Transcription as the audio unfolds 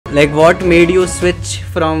Like, what made you switch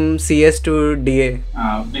from CS to DA?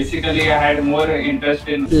 Basically, I had more interest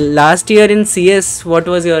in. Last year in CS, what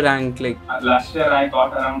was your rank? Like, Last year, I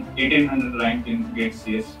got around 1800 rank in GATE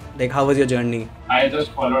CS. like how was your journey? I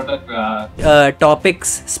just followed the.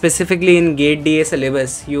 Topics specifically in GATE DA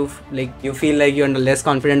syllabus, you feel like you're less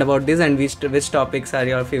confident about this, and which topics are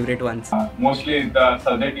your favorite ones? Mostly the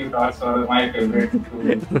subject you taught are my favorite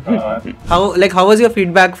to cover. How was your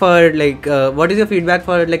feedback for what is your feedback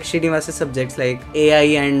for like Srinivas's subjects like AI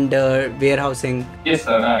and warehousing? Yes,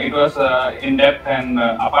 sir. It was in depth and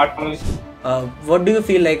apart from this. What do you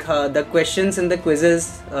feel like the questions in the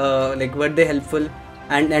quizzes like were they helpful,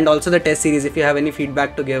 and also the test series, if you have any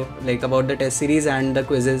feedback to give like about the test series and the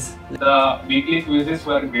quizzes? The weekly quizzes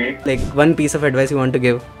were great. Like one piece of advice you want to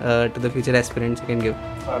give to the future aspirants, you can give.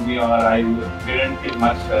 For me, or I didn't feel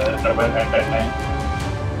much trouble at that time.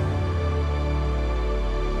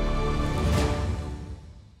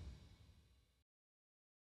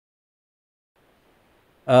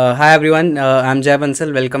 Hi everyone, I'm Jay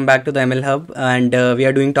Bansal. Welcome back to the ML Hub, and we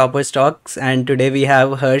are doing Toppers Talks. And today we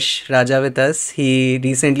have Harsh Raja with us. He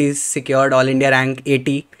recently secured All India Rank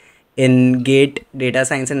 80 in GATE Data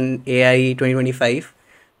Science and AI 2025.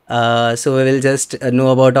 So we will just know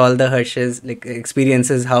about all the Harsh's like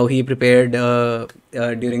experiences, how he prepared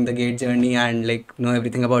during the GATE journey, and like know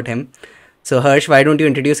everything about him. So Harsh, why don't you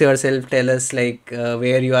introduce yourself? Tell us like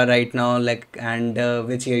where you are right now, like and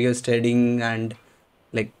which year you're studying, and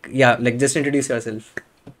like just introduce yourself.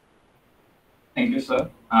 Thank you, sir.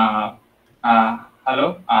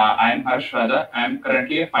 Hello, I am Harsh Raja. I am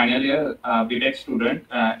currently a final year BTech student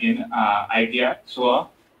in ITR SOA,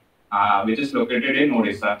 which is located in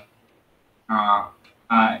Odisha.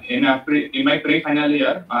 In my pre-final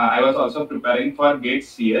year, I was also preparing for GATE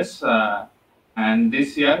CS, and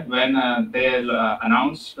this year when they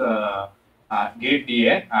announced GATE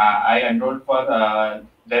DA, I enrolled for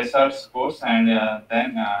Dessert's course, and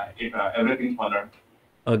then everything followed.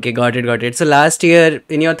 Okay, got it. So last year,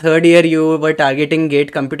 in your third year, you were targeting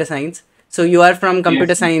GATE Computer Science. So you are from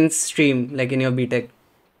Computer Yes, Science stream, like in your BTech.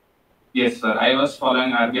 yes, sir. I was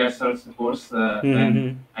following RBR sir's course when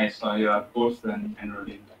Mm-hmm. I saw your course and enrolled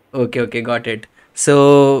in that. Okay, got it.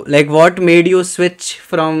 So like, what made you switch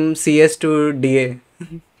from CS to DA?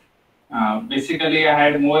 Basically, I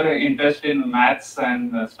had more interest in maths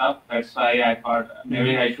and stuff. That's why I thought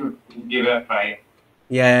maybe I should give a try.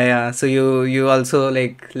 Yeah. So you also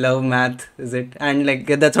like love math, is it? And like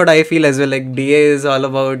that's what I feel as well. Like DA is all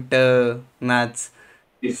about maths.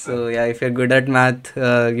 Yes, sir. So yeah, if you're good at math,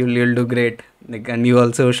 you'll do great. Like, and you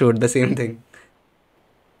also showed the same thing.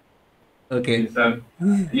 Okay. Yes, sir.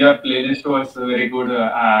 Your playlist was very good.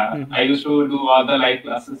 Mhm. I used to do all the live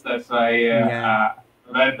classes. That's why Yeah.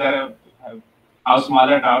 where the how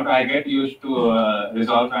smaller doubt I get used to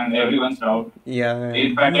resolve and everyone's doubt. Yeah.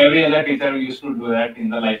 In fact, every other teacher used to do that in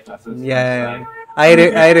the live classes. That's Yeah.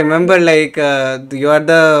 why I remember like you are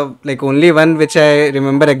the like only one which I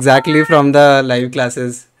remember exactly from the live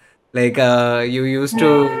classes. Like you used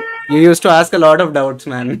to ask a lot of doubts,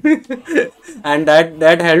 man, and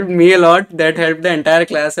that helped me a lot. That helped the entire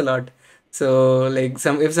class a lot. So like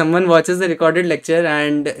if someone watches the recorded lecture,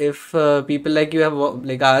 and if people like you have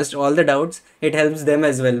like asked all the doubts, it helps them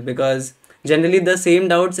as well, because generally the same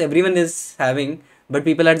doubts everyone is having, but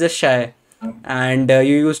people are just shy, and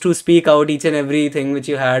you used to speak out each and everything which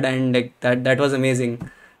you had, and like that was amazing.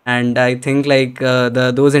 And I think like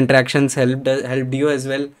the those interactions helped you as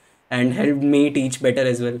well, and helped me teach better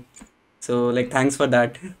as well. So like thanks for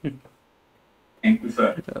that. thank you,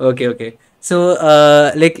 sir. Okay. So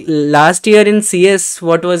like last year in CS,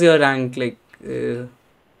 what was your rank like?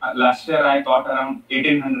 Last year I got around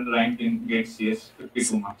 1800 rank in GATE CS,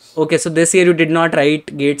 52 marks. Okay, so this year you did not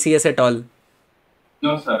write GATE CS at all.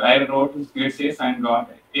 No, sir. I wrote GATE CS and got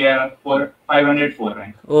AR for 504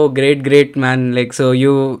 rank. Oh, great, man. Like, so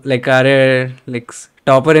you like are a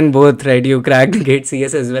topper in both, right? You cracked Gate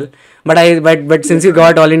CS as well. But since Yes, you sir.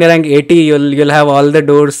 got All India rank 80, you'll have all the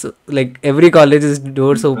doors, like every college's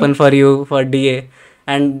doors Yes, sir. open for you for DA.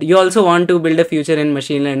 And you also want to build a future in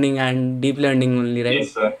machine learning and deep learning only, right?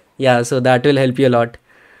 Yes, sir. Yeah, so that will help you a lot.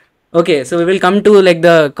 Okay, so we will come to like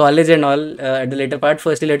the college and all at the later part.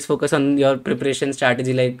 Firstly, let's focus on your preparation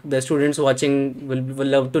strategy. Like the students watching will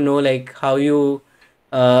love to know like how you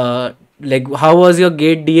like how was your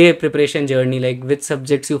GATE DA preparation journey? Like which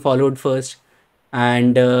subjects you followed first,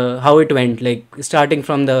 and how it went. Like starting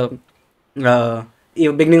from the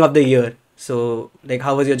beginning of the year. So like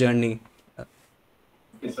how was your journey?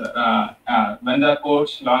 Yes, sir. When the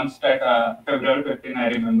course launched at February 15, I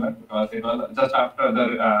remember because it was just after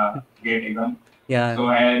the GATE exam. Yeah. So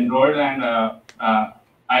I enrolled and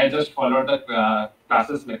I just followed the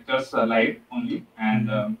classes lectures live only, and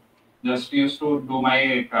Mhm. just used to do my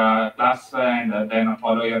class and then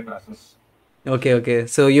follow your classes. Okay, okay.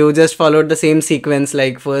 So you just followed the same sequence,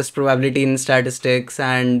 like first probability in statistics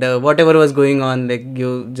and whatever was going on, like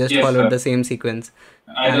you just Yes, followed sir. the same sequence.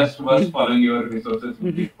 I And just was following your resources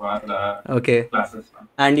only for the okay. classes.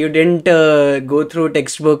 And you didn't go through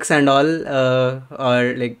textbooks and all, or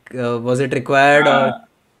like was it required or? Uh,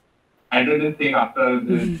 I didn't think after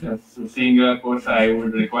seeing your course I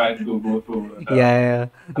would require to go through the Yeah, yeah.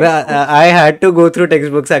 Well, textbooks. I had to go through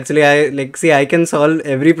textbooks actually. I like see I can solve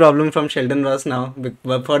every problem from Sheldon Ross now.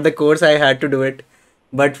 But for the course, I had to do it.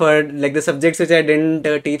 But for like the subjects which I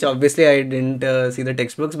didn't teach, obviously I didn't see the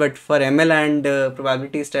textbooks. But for ML and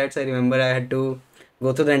probability stats, I remember I had to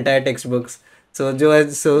go through the entire textbooks. So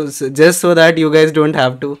just so that you guys don't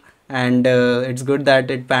have to, and it's good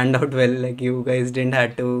that it panned out well. Like you guys didn't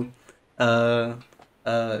have to uh,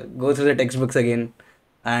 go through the textbooks again.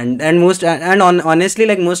 And honestly,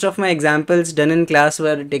 like most of my examples done in class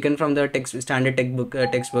were taken from the standard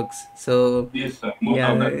textbooks. So Yes, sir. Most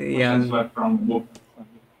of yeah, the yeah, questions were from book.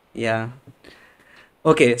 yeah.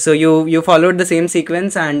 Okay, so you followed the same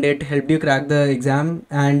sequence and it helped you crack the exam.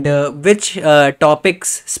 And which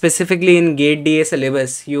topics specifically in Gate DA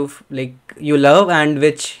syllabus you love and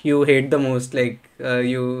which you hate the most? Like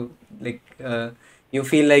you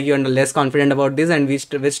feel like you're less confident about this, and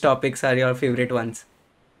which topics are your favorite ones?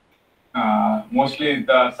 Mostly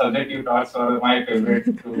the subject you taught were my favorite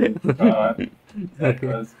to cover. That Okay.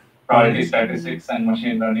 was probability statistics and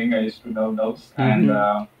machine learning. I used to love those. And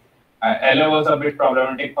Mm-hmm. LO was a bit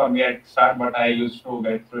problematic for me at start, but I used to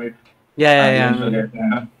get through it Yeah, yeah, eventually at the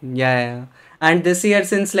end. yeah, yeah. And this year,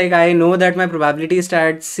 since like I know that my probability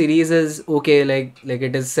stats series is okay, like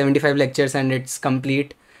it is 75 lectures and it's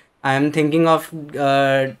complete. I'm thinking of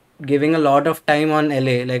giving a lot of time on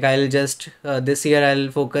LA. Like I'll just this year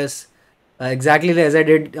I'll focus exactly as I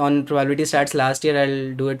did on probability stats last year.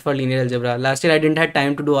 I'll do it for linear algebra. Last year I didn't have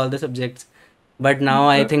time to do all the subjects, but now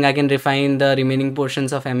Yes, I sir. think I can refine the remaining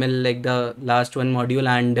portions of ML, like the last one module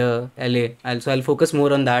and LA. I'll focus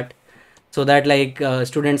more on that so that like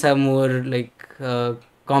students have more like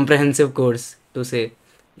comprehensive course to say,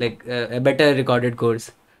 like a better recorded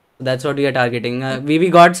course. That's what we are targeting. We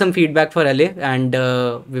got some feedback for LA, and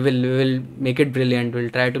we will make it brilliant. We'll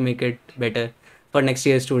try to make it better for next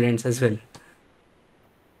year students as well.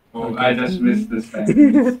 Oh, I Okay. just missed this time.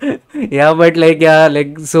 Means. Yeah, but like yeah,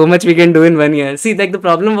 like so much we can do in 1 year. See, like the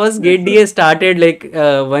problem was Yes, Gate sir. DA started like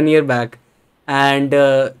 1 year back, and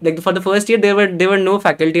like for the first year there were no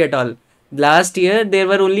faculty at all. Last year there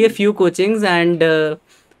were only a few coachings, and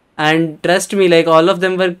trust me, like all of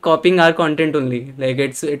them were copying our content only. Like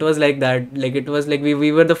it was like that. Like it was like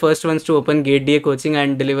we were the first ones to open Gate DA coaching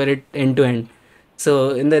and deliver it end to end.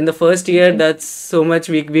 So in the first year, that's so much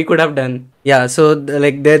we could have done. Yeah, so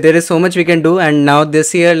like there is so much we can do, and now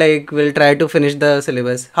this year like we'll try to finish the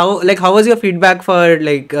syllabus. How was your feedback for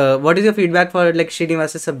like what is your feedback for like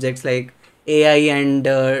Srinivas's subjects like AI and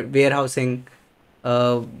warehousing?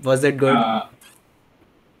 Was that good? Uh,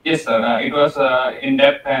 yes, sir. It was in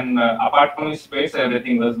depth, and apart from space,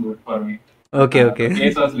 everything was good for me. Okay, The okay.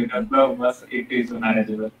 pace was little slow, but it is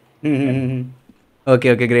manageable.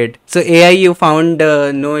 Okay, okay, great. So AI, you found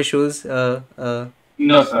no issues.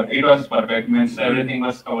 No, sir. It was perfect. Means everything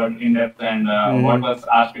was covered in depth, and what Mhm. was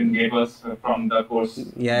asked in gate was from the course Yeah,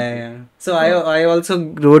 yeah, only. yeah. So I So I also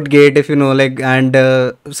wrote Gate, if you know, like, and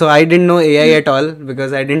so I didn't know AI yes, at all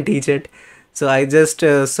because I didn't teach it. So I just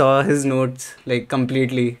saw his notes like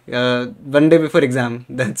completely 1 day before exam.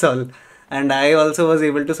 That's all. And I also was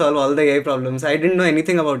able to solve all the AI problems. I didn't know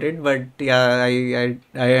anything about it, but yeah,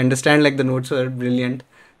 I understand like the notes were brilliant.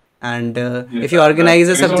 And yes, if you sir. The organize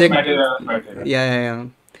a resource subject, material was better. yeah, yeah, yeah.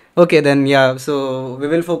 Okay, then yeah. So we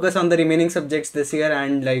will focus on the remaining subjects this year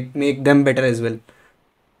and like make them better as well.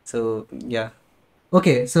 So yeah.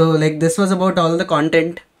 Okay, so like this was about all the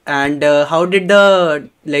content, and how did the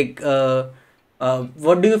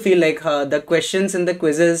what do you feel like the questions in the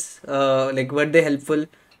quizzes like were they helpful,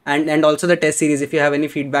 and also the test series, if you have any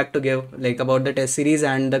feedback to give like about the test series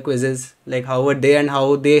and the quizzes, like how were they and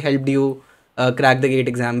how they helped you crack the gate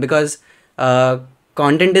exam, because uh,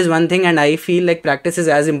 content is one thing and I feel like practice is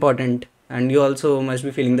as important, and you also must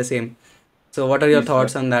be feeling the same. So what are your Yes, sir.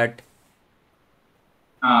 thoughts on that?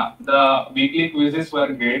 The weekly quizzes were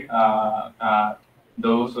great.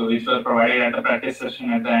 Those which were provided at the practice session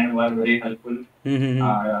at the end were very helpful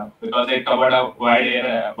because they covered a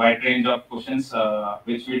wide range of questions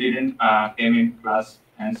which we didn't came in class,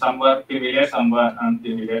 and some were familiar, some were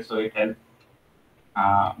unfamiliar, so it helped.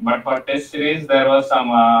 But for test series, there was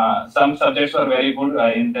some subjects were very good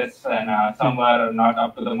in tests, and Hmm. some were not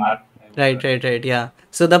up to the mark. I would Right, right, right. Yeah.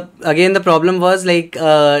 So the again the problem was like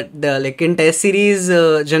the like in test series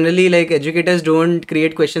generally like educators don't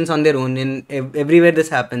create questions on their own. In everywhere this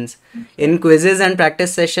happens. say. In quizzes and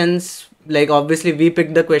practice sessions, like obviously we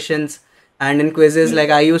pick the questions, and in quizzes Yes, like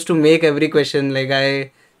sir. I used to make every question. Like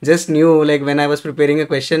I just knew like when I was preparing a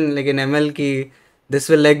question like in ML ki this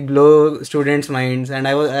will like blow students' minds, and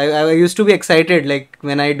I used to be excited like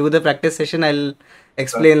when I do the practice session I'll Sir.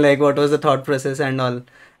 explain like what was the thought process and all.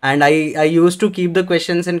 And I used to keep the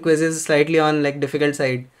questions and quizzes slightly on like difficult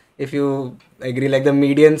side. If you agree, like the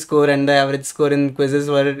median score and the average score in quizzes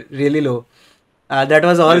were really low. That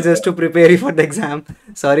was all Yes, just sir. to prepare you for the exam.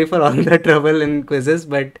 Sorry for all the trouble in quizzes,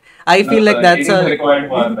 but I No, feel like sir. that's It is a required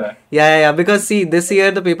for that. yeah. Because see, this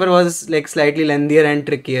year the paper was like slightly lengthier and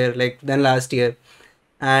trickier like than last year,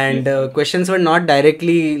 and Yes, sir. questions were not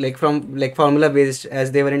directly like from like formula based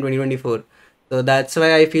as they were in 2024. So that's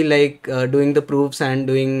why I feel like doing the proofs and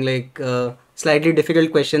doing like slightly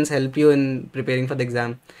difficult questions help you in preparing for the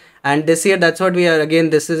exam. And this year that's what we are, again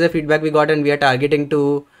this is a feedback we got, and we are targeting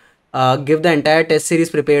to give the entire test series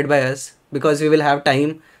prepared by us because we will have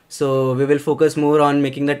time, so we will focus more on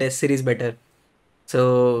making the test series better.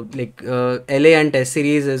 So like LA and test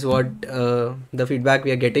series is what the feedback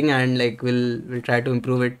we are getting, and like we'll try to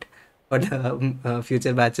improve it for the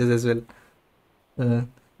future batches as well. Uh,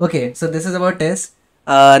 okay, so this is about tests.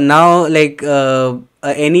 Now like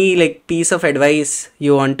any like piece of advice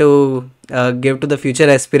you want to give to the future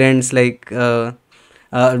aspirants, like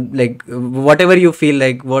whatever you feel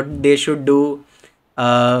like what they should do,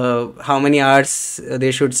 how many hours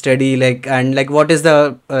they should study, like, and like what is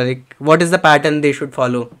the like what is the pattern they should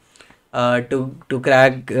follow to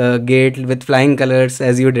crack gate with flying colors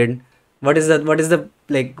as you did. What is the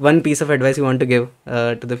like one piece of advice you want to give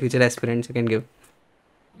to the future aspirants you can give?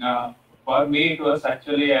 For me, it was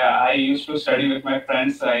actually I used to study with my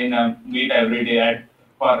friends in a meet every day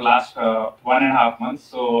for last 1.5 months.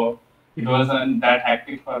 So it Mm-hmm. wasn't that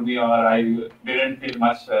hectic for me, or I didn't feel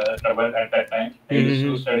much trouble at that time. I used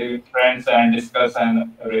to Mm-hmm. study with friends and discuss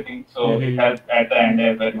and everything. So it Mm-hmm. helped at the end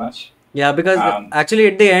very much. Yeah, because Um, actually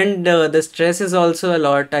at the end the stress is also a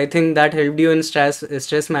lot. I think that helped you in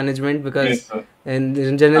stress management because yes, sir.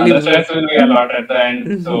 generally The stress will be a lot at the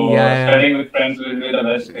end. So yeah, studying with friends will be the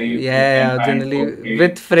best if you can yeah, find generally for free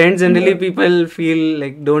with friends, in generally the. people feel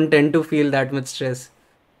like don't tend to feel that much stress.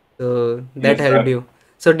 So that Yes, helped sir. you.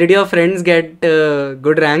 So did your friends get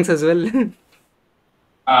good ranks as well?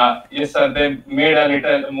 Yes, sir. They made a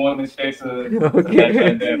little more mistakes, so that's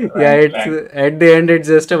why Okay. their Yeah, rank it's lagged. at the end it's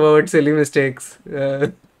just about silly mistakes.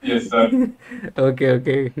 Yes, sir. Okay,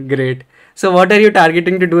 okay, great. So what are you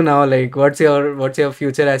targeting to do now? Like what's your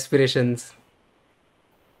future aspirations?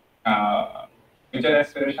 Uh, Future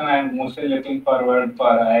aspiration, I'm mostly looking forward for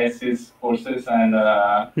ISC's courses and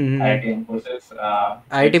Hmm. ITM courses.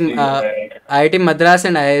 IIT, Let's see where I get. IIT Madras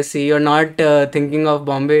and ISC. You're not thinking of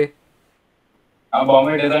Bombay.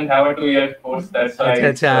 Bombay doesn't have a 2 year course, that's why Acha,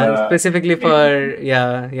 it's acha. Specifically making. for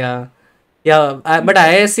yeah, yeah. Yeah, but Yes,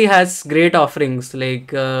 sir. ISC has great offerings.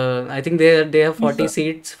 Like I think they have Yes, 40 sir.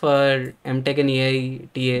 seats for MTech and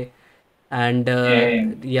EITA, and Yeah,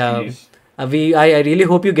 and yeah, yes. I really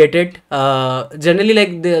hope you get it. Generally,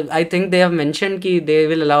 like I think they have mentioned ki they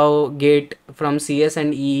will allow gate from CS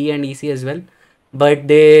and EE and EC as well, but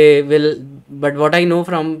they will. But what I know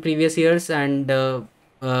from previous years and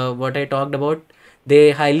what I talked about,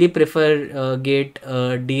 they highly prefer gate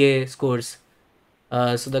DA scores.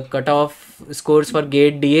 So the cutoff scores for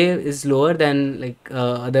gate DA is lower than like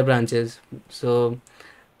other branches. So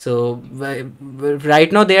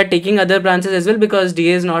right now they are taking other branches as well because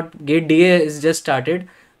DA is not gate DA is just started.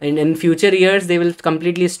 And in future years they will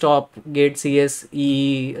completely stop gate CS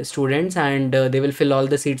E students, and they will fill all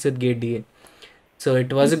the seats with gate DA. So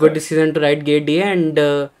it was a Yes, good sir. decision to write gate DA, and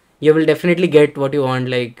you will definitely get what you want.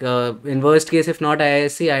 Like in worst case, if not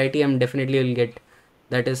IISc, IIT, I'm definitely will get.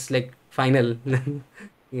 That is like final.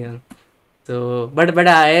 Yeah. So, but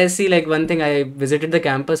IISc, like one thing, I visited the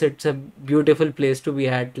campus. It's a beautiful place to be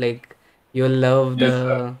at. Like you'll love Yes,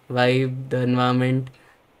 sir. the vibe, the environment,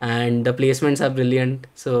 and the placements are brilliant.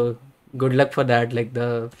 So good luck for that. Like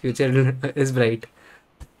the future is bright.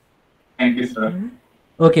 Thank you, sir.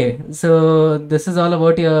 Okay, so this is all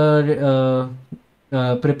about your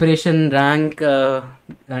preparation rank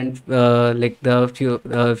and like the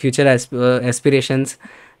future aspirations.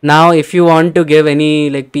 Now, if you want to give any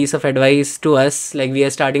like piece of advice to us, like we are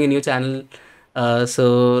starting a new channel,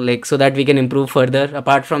 so like so that we can improve further.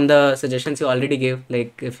 Apart from the suggestions you already gave,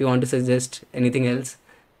 like if you want to suggest anything else.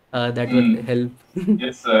 That would Mm, help.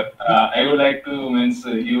 yes, sir. I would like to means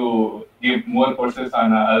you give more courses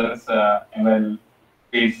on others ML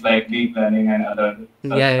fields like deep learning and other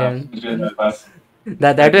such Yeah, stuff, yeah. which will help us.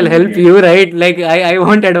 That That will would be help great. you, right? Like I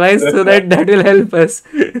want advice, Yes, so sir. that will help us.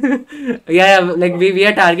 Yeah, yeah, like we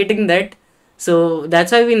are targeting that. So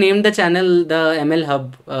that's why we named the channel the ML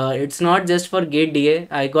Hub. It's not just for Gate DA.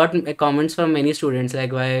 I got comments from many students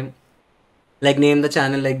like why, like name the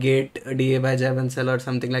channel like Gate DA by Jay Bansal or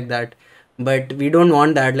something like that. But we don't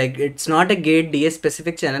want that. Like it's not a Gate DA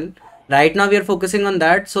specific channel. Right now we are focusing on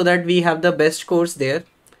that so that we have the best course there.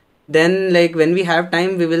 Then like when we have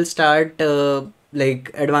time we will start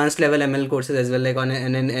like advanced level ML courses as well, like on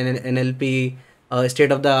NLP,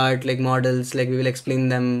 state of the art like models, like we will explain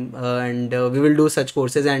them, and we will do such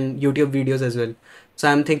courses and YouTube videos as well. So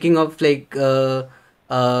I'm thinking of like uh,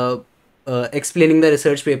 explaining the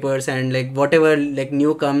research papers and like whatever like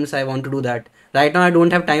new comes, I want to do that. Right now I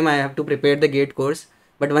don't have time, I have to prepare the gate course,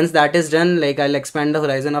 but once that is done, like I'll expand the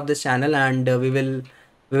horizon of this channel, and we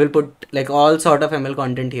will put like all sort of ML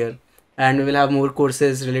content here, and we will have more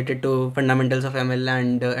courses related to fundamentals of ML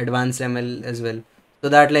and advanced ML as well. So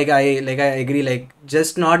that like I agree, like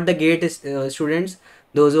just not the gate is, students,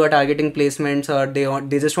 those who are targeting placements or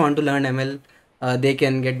they just want to learn ML, they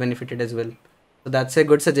can get benefited as well. So that's a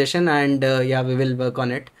good suggestion, and yeah, we will work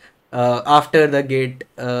on it after the gate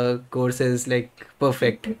course is like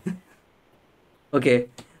perfect. Okay.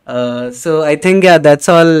 So I think yeah, that's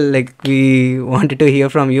all. Like we wanted to hear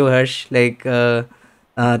from you, Harsh. Like,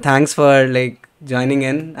 thanks for like joining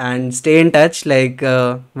in and stay in touch. Like,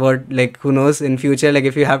 what like who knows in future? Like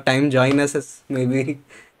if you have time, join us as maybe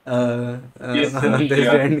Yes, sir. on this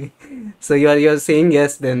Sure. journey. So you're saying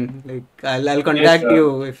yes. Then like I'll Yes, contact sir.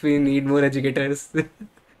 you if we need more educators.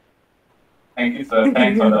 Thank you, sir.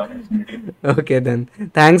 Thanks for the opportunity. Okay then.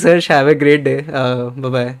 Thanks, Harsh. Have a great day.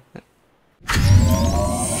 Bye bye.